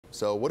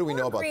So what do we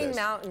know about Green this?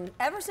 Mountain,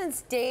 ever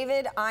since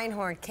David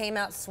Einhorn came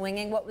out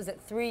swinging, what was it,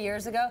 3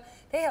 years ago,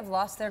 they have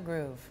lost their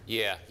groove.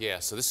 Yeah.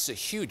 So this is a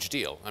huge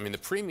deal. I mean, the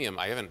premium,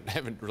 I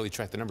haven't really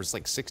tracked the numbers. It's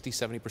like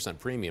 60–70%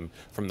 premium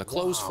from the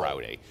close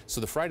Friday.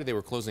 So the Friday they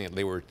were closing it,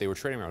 they were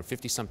trading around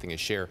 50-something a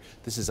share.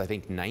 This is, I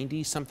think,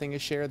 90-something a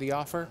share, the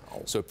offer.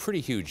 So a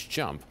pretty huge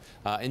jump.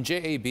 And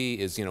JAB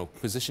is,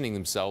 positioning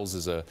themselves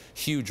as a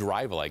huge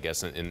rival, I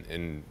guess,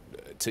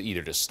 to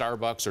either to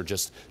Starbucks or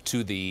just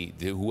to the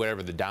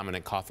whatever the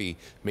dominant coffee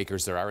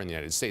makers there are in the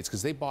United States,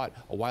 because they bought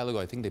a while ago,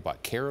 I think they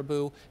bought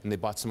Caribou, and they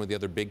bought some of the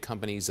other big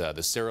companies.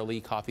 The Sara Lee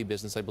coffee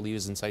business, I believe,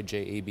 is inside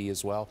JAB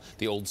as well,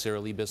 the old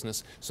Sara Lee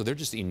business. So they're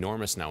just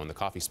enormous now in the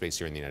coffee space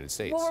here in the United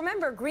States. Well,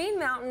 remember, Green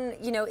Mountain,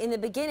 in the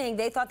beginning,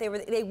 they thought they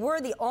were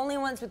the only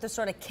ones with the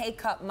sort of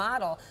K-cup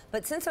model,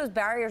 but since those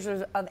barriers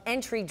of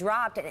entry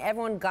dropped and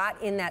everyone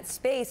got in that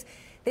space,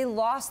 they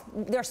lost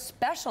their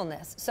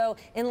specialness. So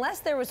unless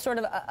there was sort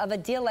of a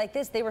deal like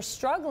this, they were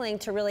struggling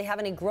to really have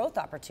any growth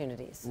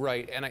opportunities.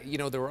 Right, and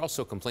there were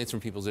also complaints from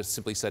people that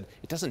simply said,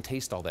 it doesn't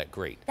taste all that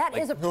great. That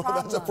is a problem.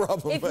 No, that's a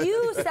problem. If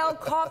you sell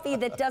coffee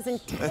that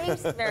doesn't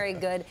taste very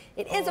good,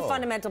 it is a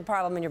fundamental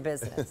problem in your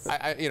business.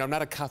 I'm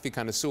not a coffee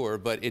connoisseur,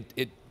 but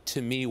it to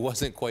me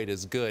wasn't quite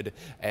as good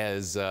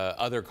as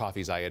other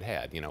coffees I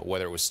had,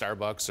 whether it was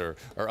Starbucks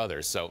or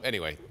others. So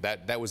anyway,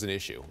 that was an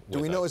issue. Do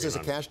we know, is this a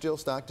cash deal,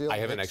 stock deal? I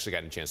haven't actually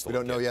gotten a chance to look. We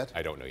don't know yet?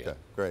 I don't know yet. Okay,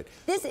 great.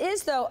 This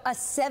is, though, a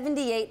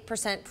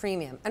 78%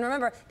 premium. And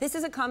remember, this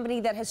is a company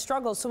that has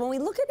struggled. So when we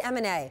look at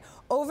M&A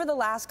over the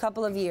last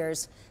couple of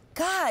years,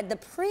 God, the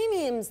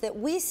premiums that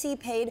we see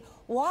paid,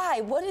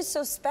 why? What is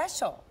so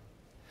special?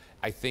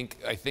 I think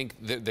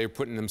that they're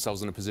putting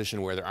themselves in a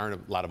position where there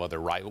aren't a lot of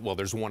other rivals. Well,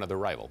 there's one other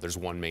rival. There's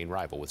one main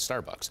rival with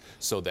Starbucks.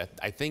 So that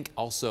I think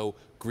also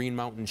Green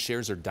Mountain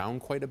shares are down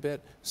quite a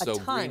bit. So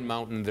Green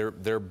Mountain,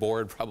 their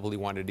board probably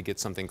wanted to get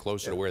something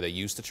closer to where they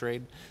used to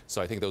trade.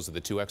 So I think those are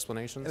the two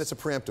explanations. And it's a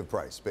preemptive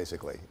price,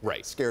 basically. Right.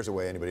 It scares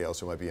away anybody else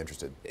who might be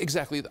interested.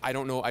 Exactly. I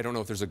don't know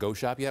if there's a go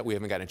shop yet. We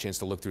haven't gotten a chance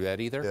to look through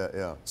that either.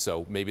 Yeah.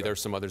 So maybe there's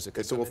some others that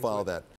could. So we'll follow that.